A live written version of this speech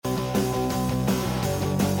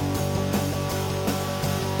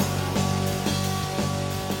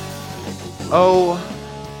Oh,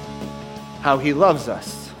 how he loves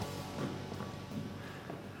us.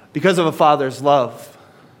 Because of a father's love,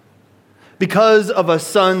 because of a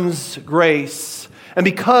son's grace, and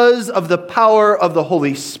because of the power of the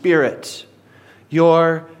Holy Spirit,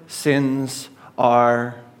 your sins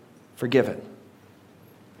are forgiven.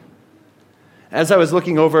 As I was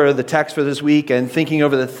looking over the text for this week and thinking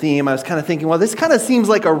over the theme, I was kind of thinking, well, this kind of seems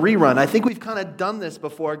like a rerun. I think we've kind of done this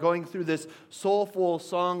before, going through this Soulful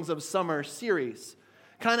Songs of Summer series.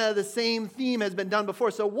 Kind of the same theme has been done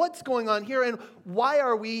before. So what's going on here, and why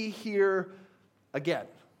are we here again?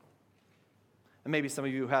 And maybe some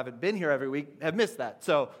of you who haven't been here every week have missed that.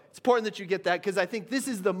 So it's important that you get that, because I think this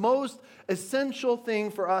is the most essential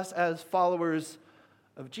thing for us as followers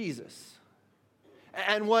of Jesus.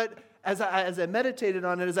 And as I meditated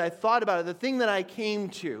on it, as I thought about it, the thing that I came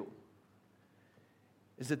to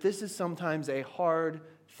is that this is sometimes a hard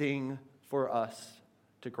thing for us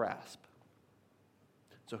to grasp.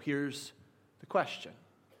 So here's the question.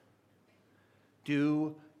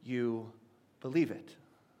 Do you believe it?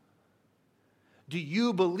 Do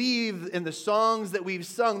you believe in the songs that we've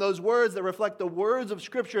sung, those words that reflect the words of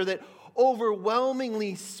Scripture that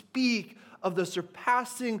overwhelmingly speak of the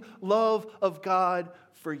surpassing love of God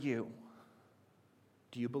for you?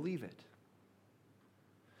 Do you believe it?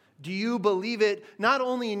 Do you believe it not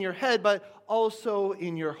only in your head, but also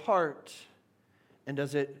in your heart? And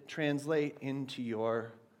does it translate into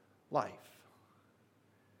your life?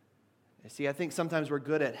 You see, I think sometimes we're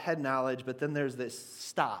good at head knowledge, but then there's this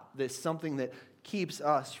stop, this something that keeps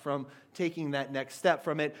us from taking that next step,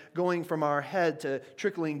 from it going from our head to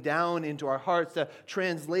trickling down into our hearts, to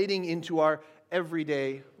translating into our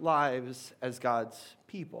everyday lives as God's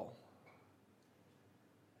people.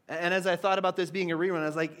 And as I thought about this being a rerun, I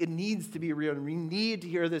was like, it needs to be a rerun. We need to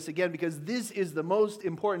hear this again, because this is the most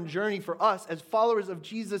important journey for us as followers of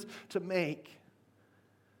Jesus to make,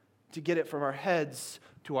 to get it from our heads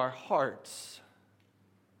to our hearts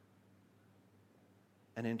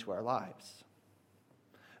and into our lives.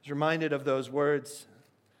 I was reminded of those words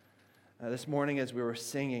this morning as we were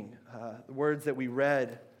singing, the words that we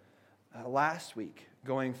read last week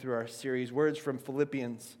going through our series, words from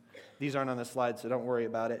Philippians. These aren't on the slide, so don't worry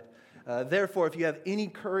about it. Therefore, if you have any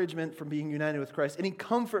encouragement from being united with Christ, any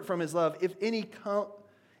comfort from His love, if any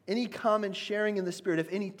common sharing in the Spirit,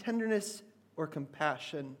 if any tenderness or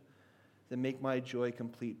compassion, then make my joy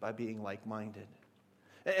complete by being like-minded.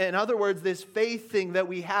 In other words, this faith thing that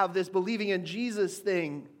we have, this believing in Jesus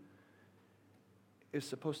thing, is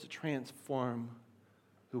supposed to transform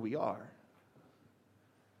who we are.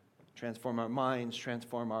 Transform our minds,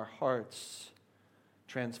 transform our hearts,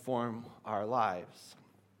 transform our lives.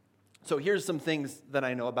 So here's some things that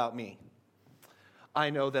I know about me.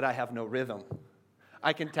 I know that I have no rhythm.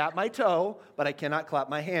 I can tap my toe, but I cannot clap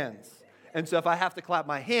my hands. And so if I have to clap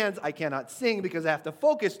my hands, I cannot sing because I have to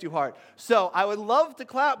focus too hard. So I would love to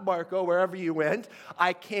clap, Marco, wherever you went.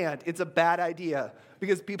 I can't. It's a bad idea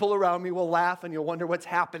because people around me will laugh and you'll wonder what's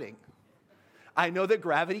happening. I know that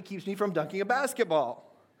gravity keeps me from dunking a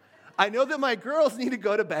basketball. I know that my girls need to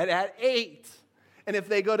go to bed at 8. And if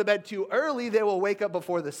they go to bed too early, they will wake up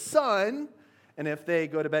before the sun. And if they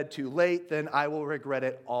go to bed too late, then I will regret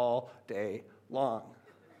it all day long.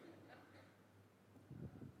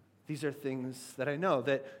 These are things that I know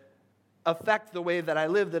that affect the way that I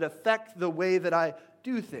live, that affect the way that I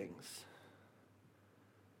do things.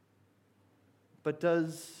 But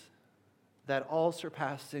does that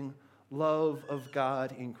all-surpassing love of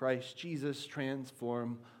God in Christ Jesus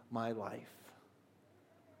transform my life?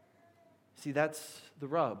 See, that's the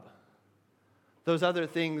rub. Those other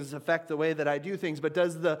things affect the way that I do things, but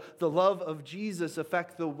does the love of Jesus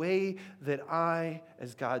affect the way that I,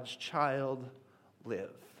 as God's child,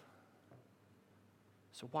 live?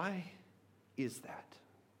 So why is that?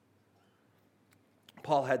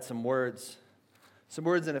 Paul had some words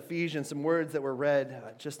in Ephesians, some words that were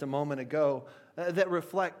read just a moment ago that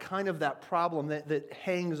reflect kind of that problem that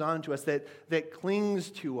hangs on to us, that clings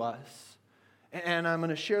to us. And I'm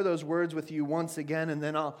going to share those words with you once again, and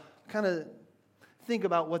then I'll kind of think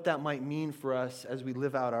about what that might mean for us as we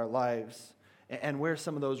live out our lives and where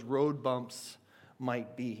some of those road bumps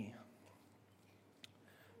might be.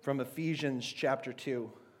 From Ephesians chapter 2,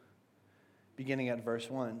 beginning at verse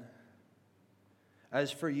 1. As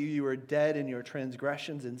for you, you were dead in your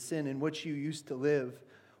transgressions and sin in which you used to live,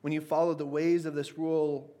 when you followed the ways of this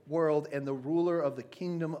world and the ruler of the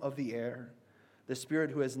kingdom of the air, the spirit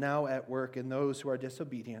who is now at work in those who are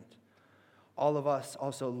disobedient. All of us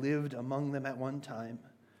also lived among them at one time,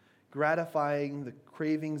 gratifying the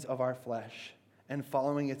cravings of our flesh and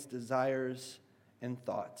following its desires and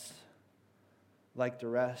thoughts. like the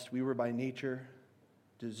rest, we were by nature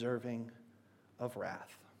deserving of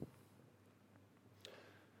wrath.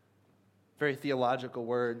 Very theological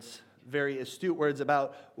words, very astute words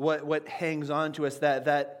about what hangs on to us,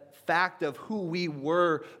 that fact of who we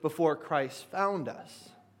were before Christ found us.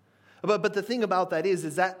 But the thing about that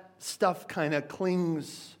is that stuff kind of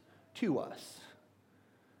clings to us.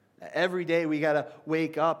 Every day we got to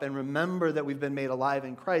wake up and remember that we've been made alive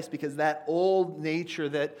in Christ, because that old nature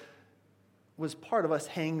that was part of us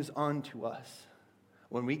hangs on to us.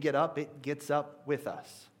 When we get up, it gets up with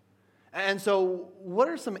us. And so what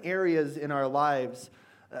are some areas in our lives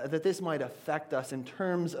that this might affect us in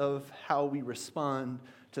terms of how we respond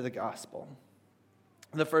to the gospel?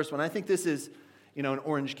 The first one, I think this is, an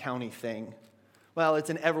Orange County thing. Well, it's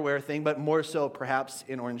an everywhere thing, but more so perhaps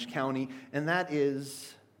in Orange County, and that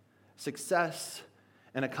is success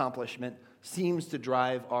and accomplishment seems to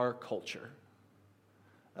drive our culture.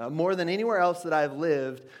 More than anywhere else that I've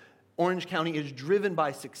lived, Orange County is driven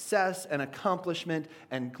by success and accomplishment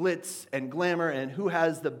and glitz and glamour and who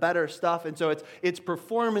has the better stuff. And so it's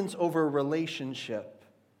performance over relationship.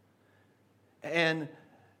 And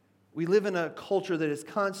we live in a culture that is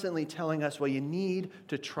constantly telling us, well, you need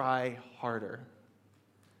to try harder.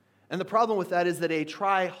 And the problem with that is that a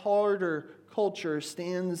try harder culture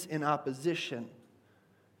stands in opposition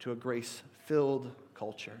to a grace-filled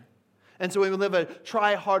culture. And so when we live a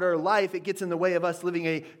try harder life, it gets in the way of us living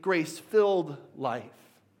a grace-filled life.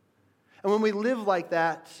 And when we live like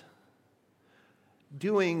that,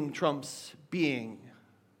 doing trumps being,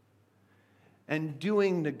 and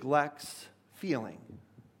doing neglects feeling.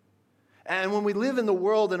 And when we live in the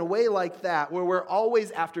world in a way like that, where we're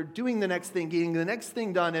always after doing the next thing, getting the next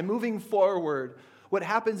thing done, and moving forward, what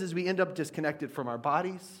happens is we end up disconnected from our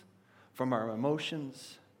bodies, from our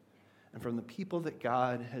emotions, and from the people that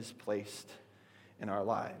God has placed in our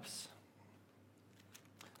lives.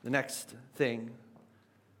 The next thing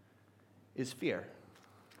is fear.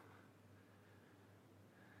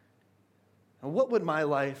 And what would my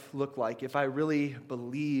life look like if I really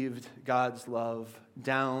believed God's love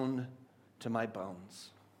down to my bones?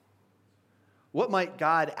 What might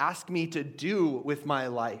God ask me to do with my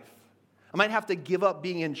life? I might have to give up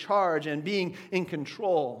being in charge and being in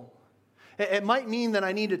control. It might mean that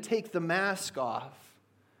I need to take the mask off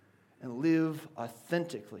and live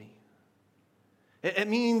authentically. It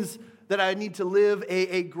means that I need to live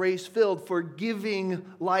a grace-filled, forgiving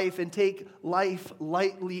life and take life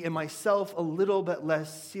lightly and myself a little bit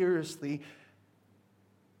less seriously.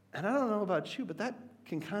 And I don't know about you, but that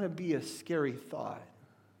can kind of be a scary thought.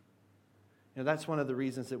 That's one of the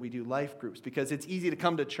reasons that we do life groups, because it's easy to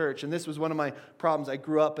come to church, and this was one of my problems. I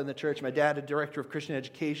grew up in the church. My dad, a director of Christian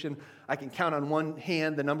education. I can count on one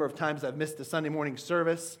hand the number of times I've missed a Sunday morning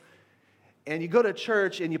service. And you go to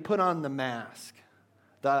church and you put on the mask.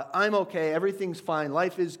 The I'm okay, everything's fine,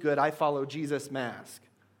 life is good, I follow Jesus mask.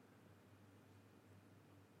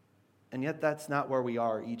 And yet that's not where we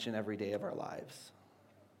are each and every day of our lives.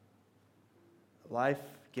 Life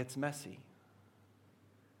gets messy.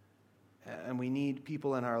 And we need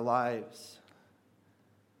people in our lives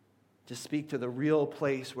to speak to the real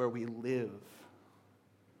place where we live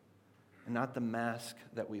and not the mask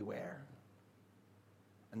that we wear.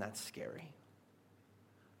 And that's scary.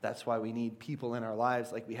 That's why we need people in our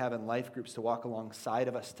lives like we have in life groups to walk alongside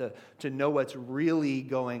of us, to know what's really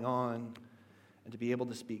going on, and to be able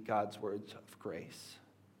to speak God's words of grace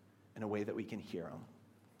in a way that we can hear them.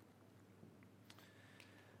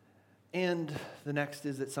 And the next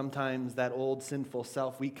is that sometimes that old sinful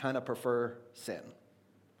self, we kind of prefer sin.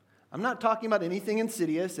 I'm not talking about anything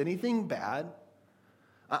insidious, anything bad.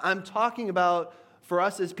 I'm talking about, for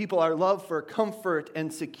us as people, our love for comfort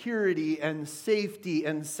and security and safety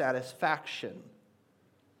and satisfaction.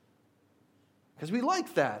 Because we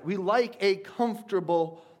like that. We like a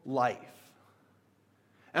comfortable life.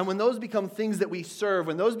 And when those become things that we serve,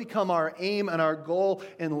 when those become our aim and our goal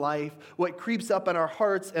in life, what creeps up in our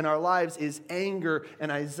hearts and our lives is anger and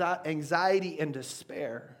anxiety and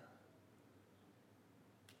despair.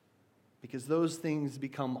 Because those things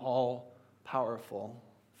become all powerful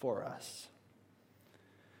for us.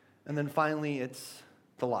 And then finally, it's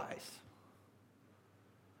the lies.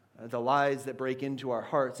 The lies that break into our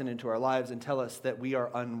hearts and into our lives and tell us that we are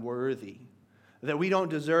unworthy, that we don't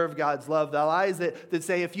deserve God's love. The lies that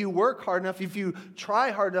say if you work hard enough, if you try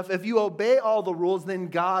hard enough, if you obey all the rules, then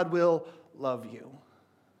God will love you.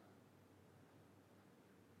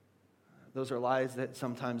 Those are lies that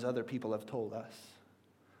sometimes other people have told us.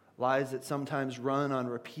 Lies that sometimes run on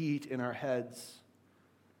repeat in our heads.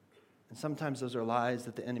 And sometimes those are lies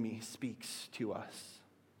that the enemy speaks to us.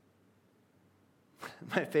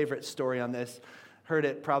 My favorite story on this Heard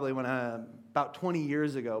it probably when about 20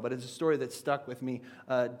 years ago, but it's a story that stuck with me.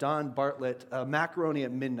 Don Bartlett, Macaroni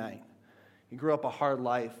at Midnight. He grew up a hard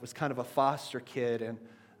life, was kind of a foster kid, and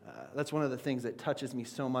that's one of the things that touches me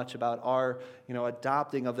so much about our,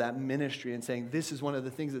 adopting of that ministry and saying this is one of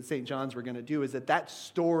the things that St. John's were going to do, is that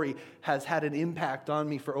story has had an impact on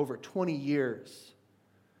me for over 20 years.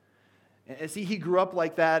 And see, he grew up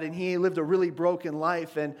like that, and he lived a really broken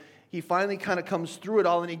life, and he finally kind of comes through it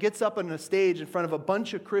all, and he gets up on a stage in front of a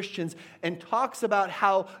bunch of Christians and talks about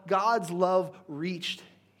how God's love reached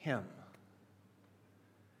him.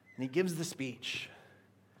 And he gives the speech.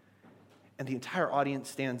 And the entire audience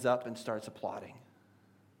stands up and starts applauding.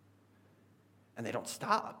 And they don't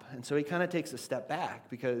stop. And so he kind of takes a step back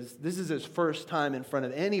because this is his first time in front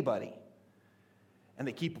of anybody. And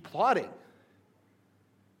they keep applauding.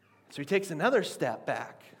 So he takes another step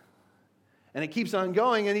back. And it keeps on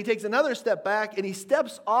going. And he takes another step back. And he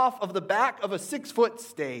steps off of the back of a 6-foot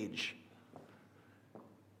stage. And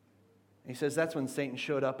he says, that's when Satan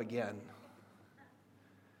showed up again.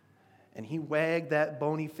 And he wagged that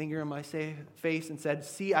bony finger in my face and said,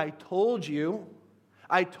 see, I told you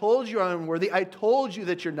you're unworthy. I told you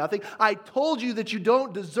that you're nothing. I told you that you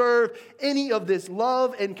don't deserve any of this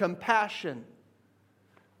love and compassion.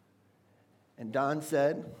 And Don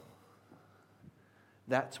said,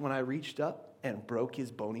 that's when I reached up and broke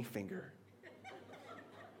his bony finger.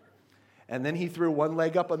 And then he threw one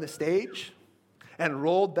leg up on the stage and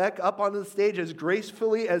rolled back up onto the stage as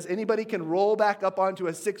gracefully as anybody can roll back up onto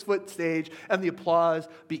a 6-foot stage, and the applause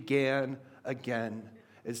began again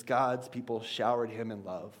as God's people showered him in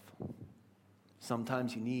love.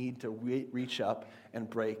 Sometimes you need to reach up and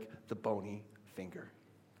break the bony finger.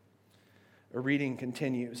 A reading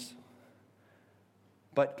continues.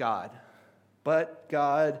 But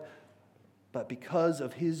because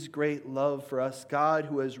of his great love for us, God,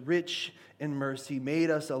 who is rich in mercy,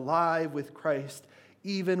 made us alive with Christ,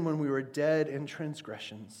 even when we were dead in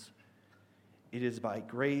transgressions. It is by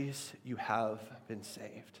grace you have been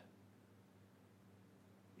saved.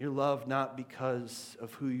 You're loved not because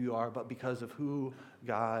of who you are, but because of who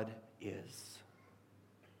God is.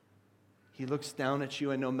 He looks down at you,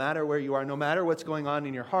 and no matter where you are, no matter what's going on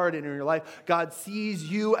in your heart and in your life, God sees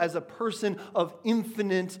you as a person of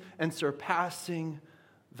infinite and surpassing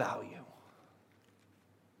value.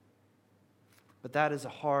 But that is a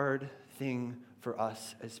hard thing for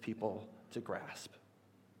us as people to grasp.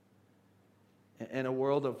 In a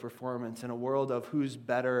world of performance, in a world of who's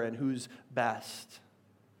better and who's best,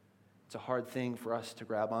 it's a hard thing for us to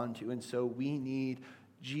grab onto. And so we need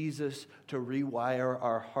Jesus to rewire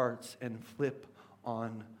our hearts and flip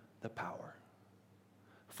on the power.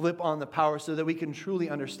 Flip on the power so that we can truly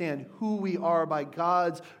understand who we are by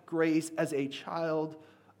God's grace as a child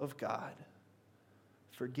of God,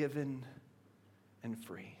 forgiven and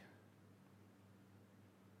free.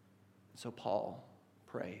 So Paul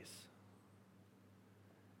prays.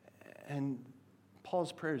 And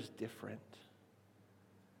Paul's prayer is different.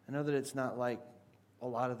 I know that it's not like a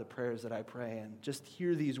lot of the prayers that I pray, and just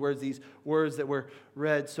hear these words that were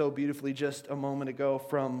read so beautifully just a moment ago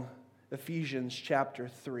from Ephesians chapter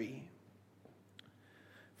 3.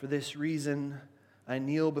 For this reason, I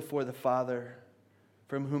kneel before the Father,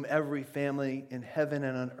 from whom every family in heaven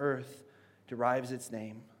and on earth derives its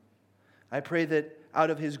name. I pray that out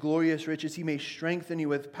of his glorious riches he may strengthen you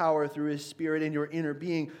with power through his Spirit in your inner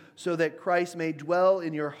being, so that Christ may dwell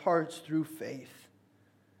in your hearts through faith.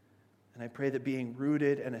 And I pray that being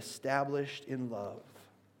rooted and established in love,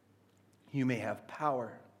 you may have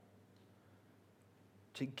power,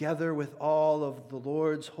 together with all of the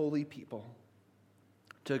Lord's holy people,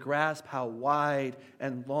 to grasp how wide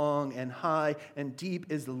and long and high and deep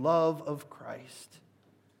is the love of Christ,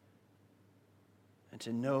 and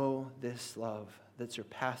to know this love that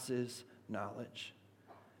surpasses knowledge,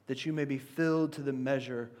 that you may be filled to the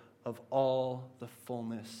measure of all the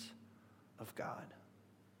fullness of God.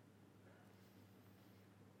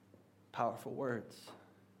 Powerful words.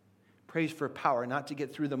 Prays for power, not to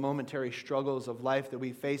get through the momentary struggles of life that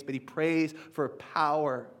we face, but he prays for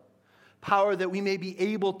power. Power that we may be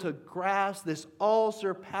able to grasp this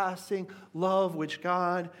all-surpassing love which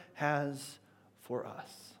God has for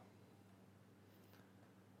us.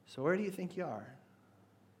 So where do you think you are?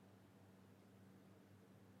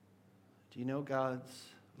 Do you know God's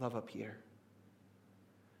love up here?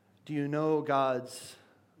 Do you know God's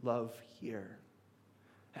love here?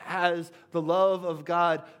 Has the love of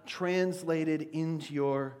God translated into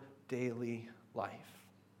your daily life?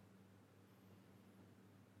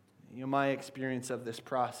 My experience of this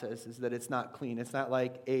process is that it's not clean. It's not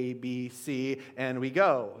like A, B, C, and we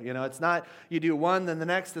go. It's not you do one, then the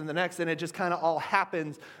next, and it just kind of all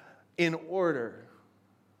happens in order.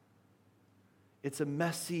 It's a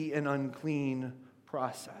messy and unclean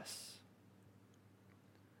process.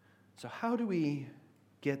 So how do we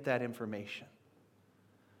get that information?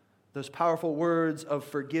 Those powerful words of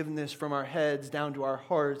forgiveness from our heads down to our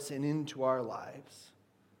hearts and into our lives.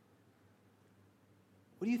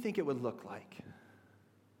 What do you think it would look like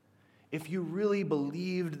if you really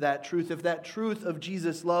believed that truth, if that truth of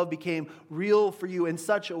Jesus' love became real for you in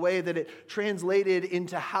such a way that it translated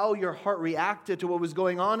into how your heart reacted to what was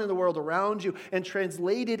going on in the world around you and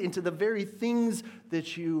translated into the very things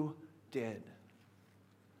that you did?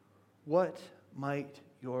 What might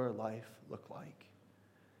your life look like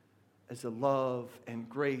as the love and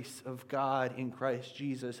grace of God in Christ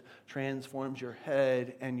Jesus transforms your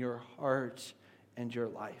head and your heart and your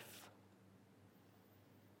life?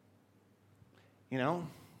 I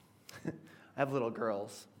have little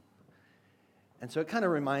girls. And so it kind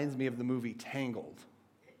of reminds me of the movie Tangled.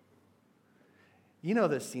 You know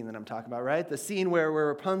this scene that I'm talking about, right? The scene where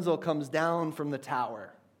Rapunzel comes down from the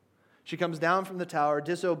tower. She comes down from the tower,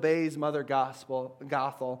 disobeys Mother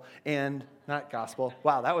Gothel, and not Gospel.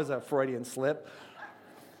 Wow, that was a Freudian slip.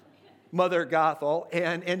 Mother Gothel,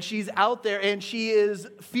 and she's out there, and she is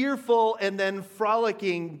fearful and then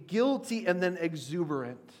frolicking, guilty and then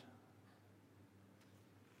exuberant.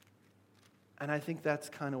 And I think that's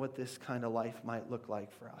kind of what this kind of life might look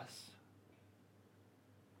like for us.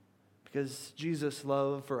 Because Jesus'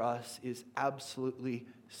 love for us is absolutely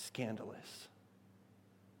scandalous.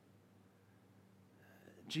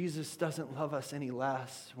 Jesus doesn't love us any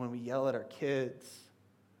less when we yell at our kids,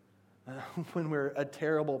 when we're a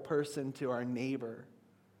terrible person to our neighbor.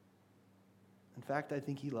 In fact, I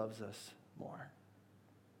think he loves us more.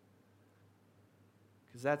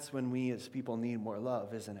 Because that's when we as people need more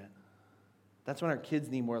love, isn't it? That's when our kids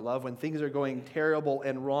need more love. When things are going terrible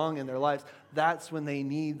and wrong in their lives, that's when they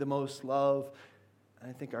need the most love.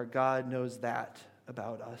 And I think our God knows that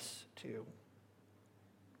about us too.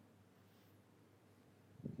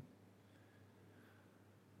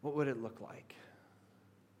 What would it look like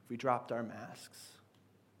if we dropped our masks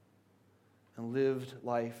and lived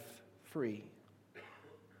life free?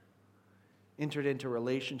 Entered into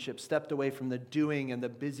relationship, stepped away from the doing and the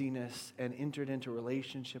busyness, and entered into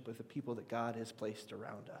relationship with the people that God has placed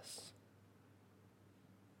around us.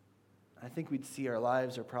 I think we'd see our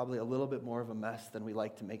lives are probably a little bit more of a mess than we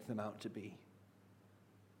like to make them out to be.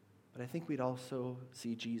 But I think we'd also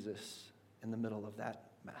see Jesus in the middle of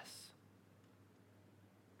that mess.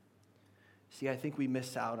 See, I think we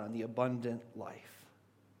miss out on the abundant life.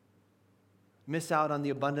 Miss out on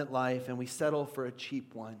the abundant life, and we settle for a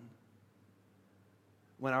cheap one.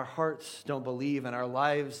 When our hearts don't believe and our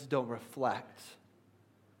lives don't reflect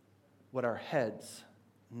what our heads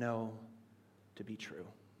know to be true.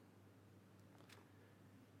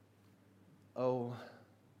 Oh,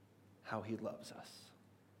 how he loves us.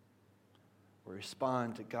 We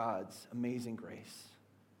respond to God's amazing grace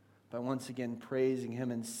by once again praising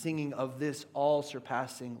him and singing of this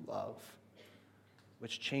all-surpassing love,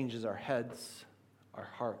 which changes our heads, our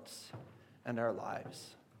hearts, and our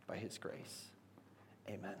lives by his grace.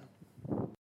 Amen.